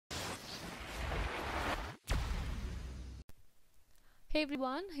Hey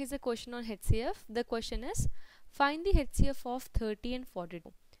everyone, here's a question on HCF. The question is, find the HCF of 30 and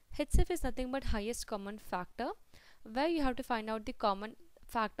 42. HCF is nothing but highest common factor, where you have to find out the common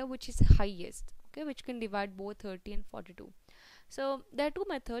factor which is highest, okay, which can divide both 30 and 42. So there are two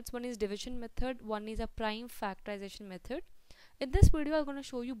methods. One is division method, one is a prime factorization method. In this video I'm going to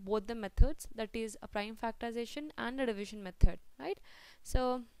show you both the methods, that is a prime factorization and a division method, right?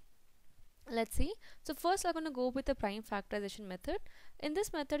 So let's see. So first I'm going to go with the prime factorization method. In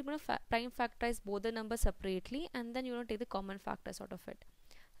this method you're going to prime factorize both the numbers separately, and then you're going to take the common factors out of it,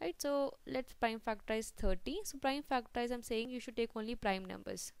 right? So let's prime factorize 30. So prime factorize, I'm saying you should take only prime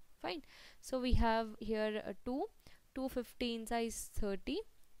numbers. Fine. So we have here 2 15s is 30,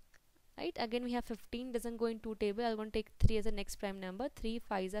 right? Again we have 15, doesn't go in 2 table. I'm going to take 3 as the next prime number. 3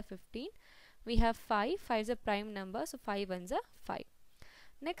 5s are 15. We have 5 is a prime number, so 5 1s are 5.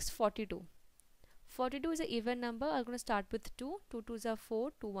 Next 42. 42 is an even number. I'm going to start with 2. 2 2s are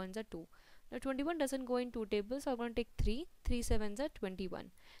 4, 2 1s are 2. Now 21 doesn't go in 2 tables, so I'm going to take 3. 3 7s are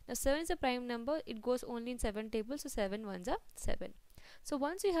 21. Now 7 is a prime number. It goes only in 7 tables, so 7 1s are 7. So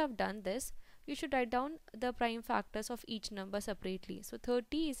once you have done this, you should write down the prime factors of each number separately. So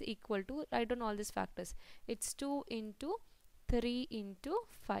 30 is equal to, write down all these factors. It's 2 into 3 into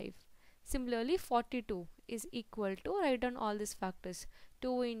 5. Similarly 42 is equal to, write down all these factors.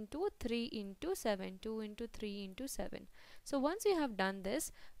 2 into 3 into 7, 2 into 3 into 7. So once you have done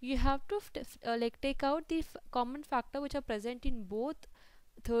this, you have to take out the common factor which are present in both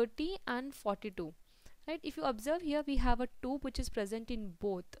 30 and 42, right? If you observe here, we have a 2 which is present in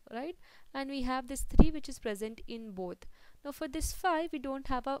both, right? And we have this 3 which is present in both. Now for this 5 we don't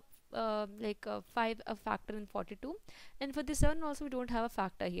have a 5 a factor in 42, and for this 7 also we don't have a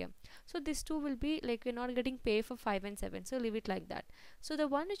factor here. So this 2 will be like, we're not getting pair for 5 and 7, so leave it like that. So the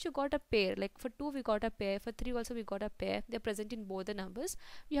one which you got a pair, like for 2 we got a pair, for 3 also we got a pair, they're present in both the numbers.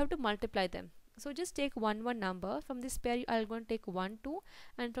 You have to multiply them. So just take one number. From this pair I'm going to take 1 2,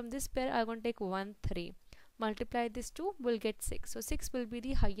 and from this pair I'm going to take 1 3. Multiply this 2, will get 6. So 6 will be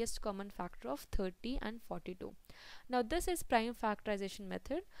the highest common factor of 30 and 42. Now this is prime factorization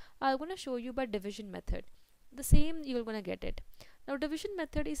method. I'm going to show you by division method. The same you're going to get it. Now division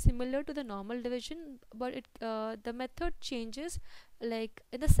method is similar to the normal division, but it the method changes like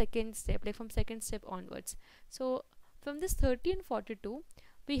in the second step, like from second step onwards. So from this 30 and 42,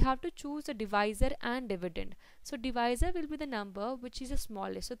 we have to choose a divisor and dividend. So divisor will be the number which is the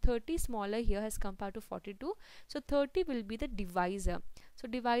smallest. So 30 smaller here as compared to 42. So 30 will be the divisor. So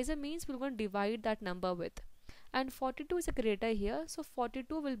divisor means we're going to divide that number with. And 42 is a greater here, so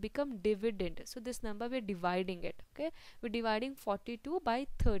 42 will become dividend. So this number we're dividing it, okay? We're dividing 42 by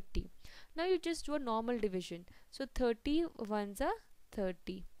 30. Now you just do a normal division. So 30 ones are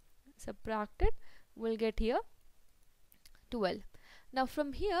 30. Subtract it, we'll get here 12. Now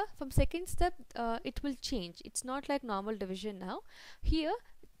from here, from second step, it will change. It's not like normal division now. Here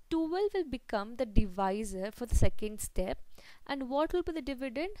 12 will become the divisor for the second step. And what will be the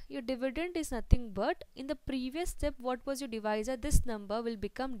dividend? Your dividend is nothing but, in the previous step what was your divisor, this number will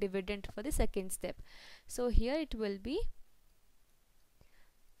become dividend for the second step. So here it will be,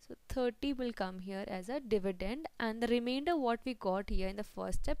 so 30 will come here as a dividend, and the remainder what we got here in the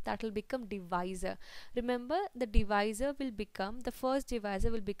first step, that will become divisor. Remember, the divisor will become, the first divisor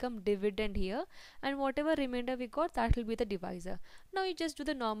will become dividend here, and whatever remainder we got, that will be the divisor. Now you just do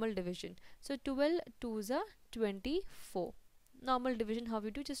the normal division. So 12 2s are 24. Normal division, how we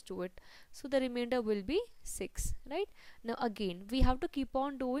do, just do it. So the remainder will be 6, right? Now again we have to keep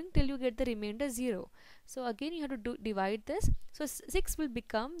on doing till you get the remainder 0. So again you have to divide this. So 6 will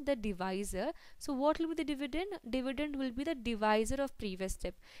become the divisor. So what will be the dividend? Dividend will be the divisor of previous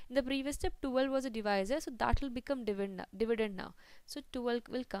step. In the previous step 12 was a divisor, so that will become dividend now. So 12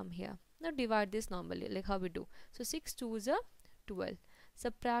 will come here. Now divide this normally, like how we do. So 6 2s are 12.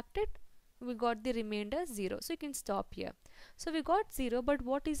 Subtract it, we got the remainder 0. So you can stop here. So we got 0, but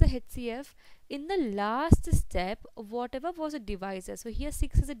what is the HCF? In the last step, whatever was a divisor, so here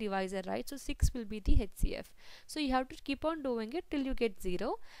 6 is a divisor, right? So 6 will be the HCF. So you have to keep on doing it till you get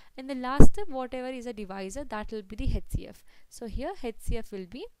 0. In the last step, whatever is a divisor, that will be the HCF. So here HCF will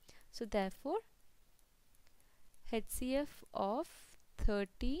be, so therefore HCF of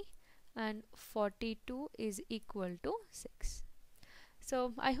 30 and 42 is equal to 6.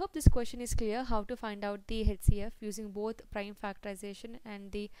 So I hope this question is clear, how to find out the HCF using both prime factorization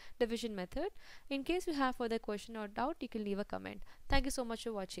and the division method. In case you have further question or doubt, you can leave a comment. Thank you so much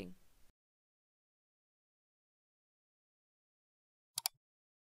for watching.